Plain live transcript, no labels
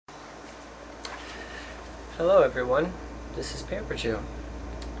Hello everyone, this is Pamper Chew.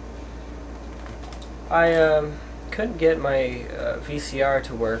 I couldn't get my VCR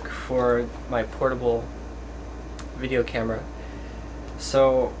to work for my portable video camera,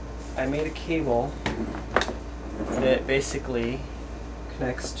 so I made a cable that basically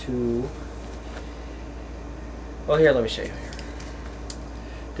connects to, well, here, let me show you here.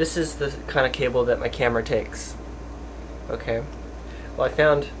 This is the kind of cable that my camera takes. Okay, well, I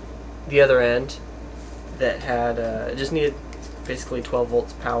found the other end that had it just needed basically 12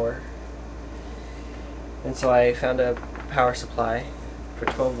 volts power, and so I found a power supply for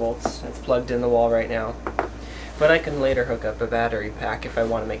 12 volts. It's plugged in the wall right now, but I can later hook up a battery pack if I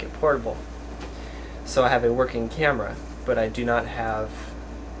want to make it portable. So I have a working camera, but I do not have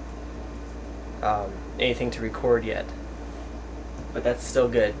anything to record yet, but that's still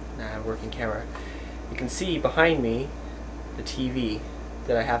good. I have a working camera. You can see behind me the TV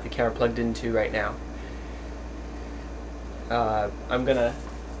that I have the camera plugged into right now. I'm gonna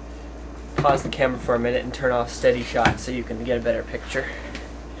pause the camera for a minute and turn off steady shot so you can get a better picture.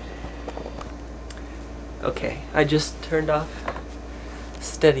 Okay, I just turned off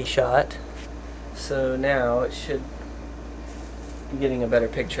steady shot, so now it should be getting a better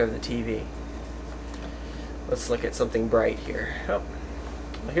picture of the TV. Let's look at something bright here. Oh,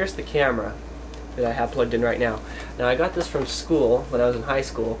 well, here's the camera that I have plugged in right now. Now, I got this from school when I was in high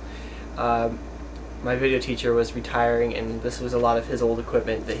school. My video teacher was retiring, and this was a lot of his old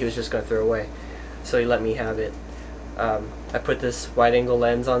equipment that he was just going to throw away, so he let me have it. I put this wide-angle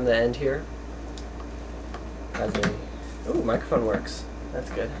lens on the end here. Has a, ooh, microphone works.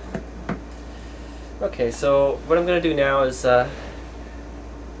 That's good. Okay, so what I'm going to do now is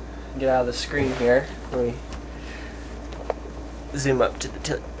get out of the screen here. Let me zoom up to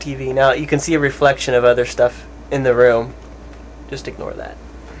the TV. Now you can see a reflection of other stuff in the room. Just ignore that.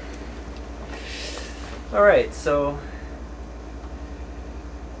 Alright, so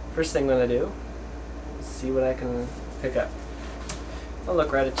first thing I'm going to do is see what I can pick up. I'll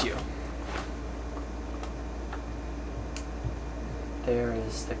look right at you. There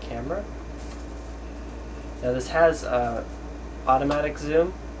is the camera. Now this has automatic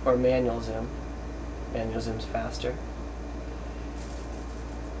zoom or manual zoom. Manual zoom's faster.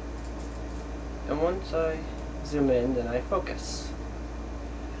 And once I zoom in, then I focus.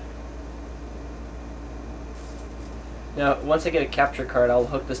 Now, once I get a capture card, I'll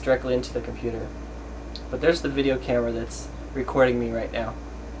hook this directly into the computer. But there's the video camera that's recording me right now.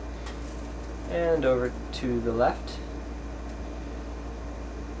 And over to the left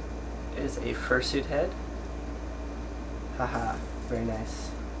is a fursuit head. Haha, very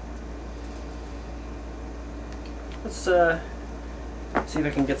nice. Let's see if I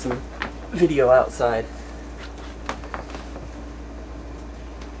can get some video outside.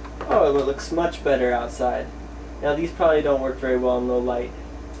 Oh, it looks much better outside. Now these probably don't work very well in low light.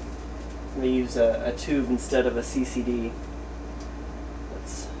 They use a tube instead of a CCD.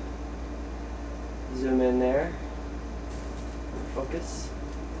 Let's zoom in there. Focus.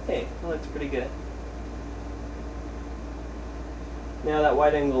 Hey, that looks pretty good. Now that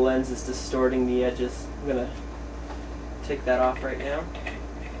wide angle lens is distorting the edges. I'm gonna take that off right now.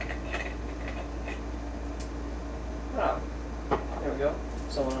 Ah, there we go.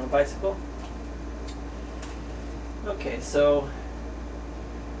 Someone on a bicycle. Okay, so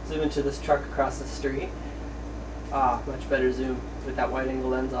zoom into this truck across the street. Ah, much better zoom with that wide angle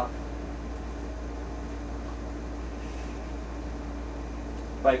lens off.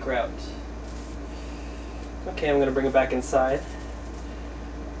 Bike route. Okay, I'm going to bring it back inside.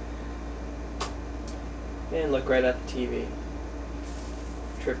 And look right at the TV.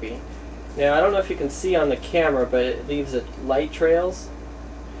 Trippy. Now, I don't know if you can see on the camera, but it leaves light trails.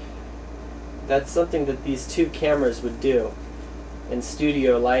 That's something that these two cameras would do. In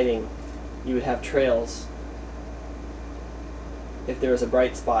studio lighting, you would have trails if there was a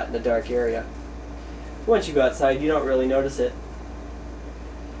bright spot in a dark area. Once you go outside, you don't really notice it.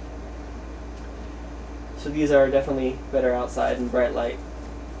 So these are definitely better outside in bright light.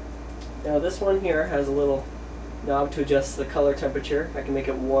 Now this one here has a little knob to adjust the color temperature. I can make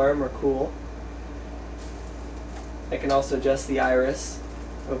it warm or cool. I can also adjust the iris.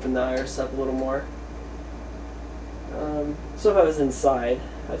 Open the iris up a little more. So if I was inside,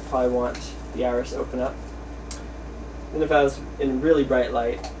 I'd probably want the iris open up. And if I was in really bright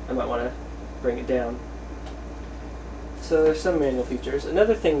light, I might want to bring it down. So there's some manual features.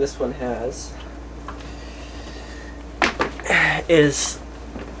 Another thing this one has is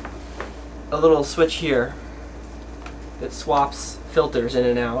a little switch here that swaps filters in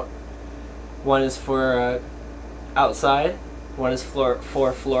and out. One is for outside, one is for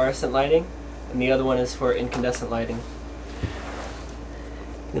fluorescent lighting, and the other one is for incandescent lighting.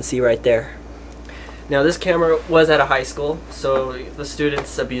 You can see right there. Now this camera was at a high school, so the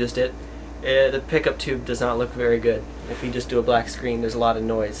students abused it. The pickup tube does not look very good. If you just do a black screen, there's a lot of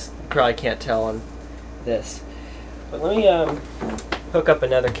noise. You probably can't tell on this. But let me hook up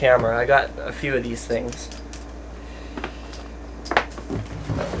another camera. I got a few of these things.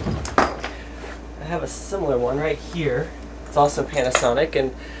 I have a similar one right here. It's also Panasonic,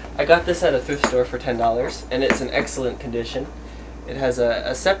 and I got this at a thrift store for $10, and it's in excellent condition. It has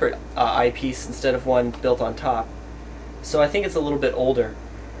a separate eyepiece instead of one built on top. So I think it's a little bit older.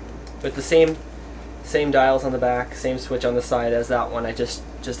 But the same dials on the back, same switch on the side as that one I just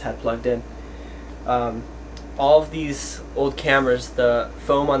had plugged in. All of these old cameras, the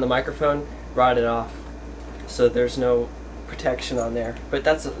foam on the microphone rotted off, so there's no protection on there. But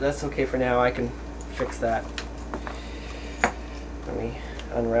that's okay for now. I can fix that. Let me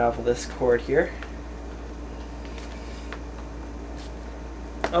unravel this cord here.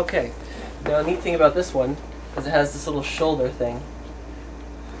 Okay, now the neat thing about this one is it has this little shoulder thing,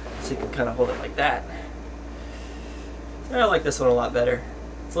 so you can kind of hold it like that. I like this one a lot better.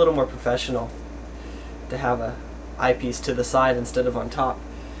 It's a little more professional to have a eyepiece to the side instead of on top.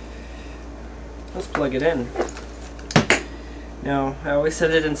 Let's plug it in. Now, I always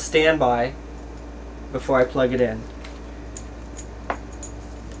set it in standby before I plug it in.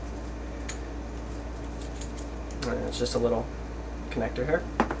 And it's just a little connector here.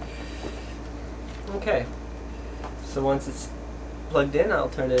 Okay, so once it's plugged in, I'll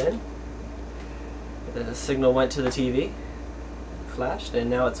turn it in. The signal went to the TV, flashed, and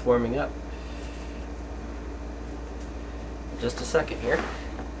now it's warming up. Just a second here.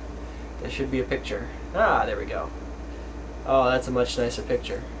 There should be a picture. Ah, there we go. Oh, that's a much nicer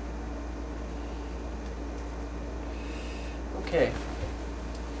picture. Okay,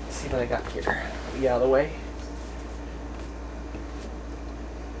 let's see what I got here. Get out of the way.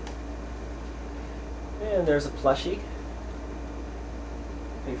 And there's a plushie.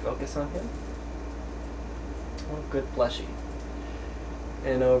 Can you focus on him? Oh, good plushie.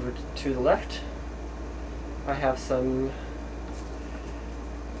 And over to the left, I have some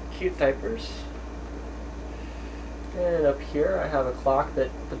cute diapers. And up here, I have a clock that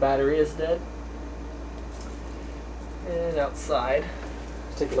the battery is dead. And outside,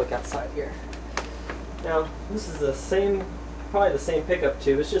 let's take a look outside here. Now, this is the same, probably the same pickup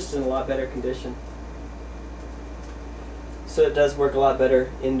tube. It's just in a lot better condition. So it does work a lot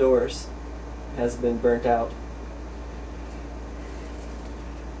better indoors. It hasn't been burnt out.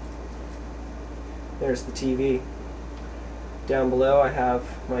 There's the TV. Down below I have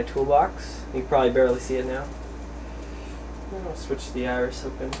my toolbox. You can probably barely see it now. I'll switch the iris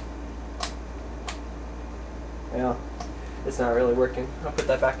open. Yeah, it's not really working. I'll put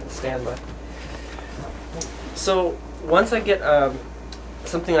that back in standby. So once I get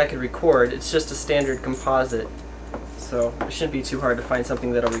something I could record, it's just a standard composite. So it shouldn't be too hard to find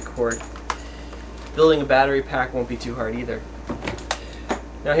something that'll record. Building a battery pack won't be too hard either.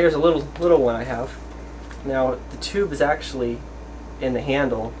 Now here's a little one I have. Now the tube is actually in the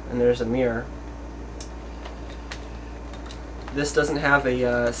handle, and there's a mirror. This doesn't have a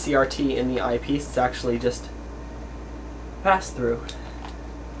CRT in the eyepiece. It's actually just pass through.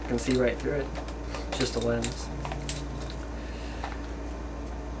 You can see right through it. It's just a lens.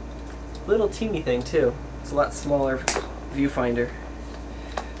 Little teeny thing too. It's a lot smaller viewfinder.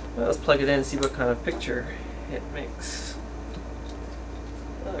 Well, let's plug it in and see what kind of picture it makes.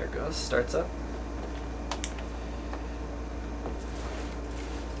 Oh, there it goes. Starts up.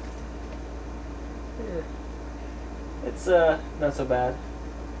 Yeah. It's not so bad.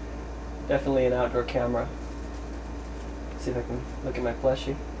 Definitely an outdoor camera. See if I can look at my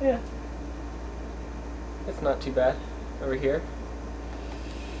plushie. Yeah. It's not too bad. Over here.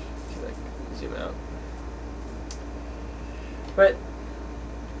 See if I can zoom out. But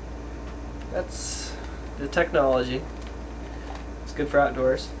that's the technology. It's good for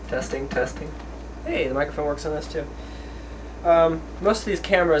outdoors. Testing. Hey, the microphone works on this too. Most of these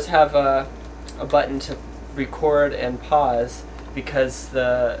cameras have a button to record and pause, because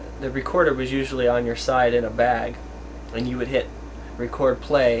the recorder was usually on your side in a bag, and you would hit record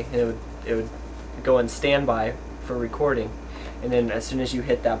play, and it would go in standby for recording, and then as soon as you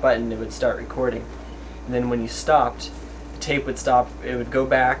hit that button, it would start recording. And then when you stopped, tape would stop, it would go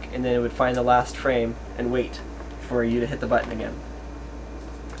back, and then it would find the last frame and wait for you to hit the button again.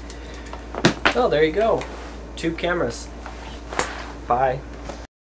 Oh, there you go. Tube cameras. Bye.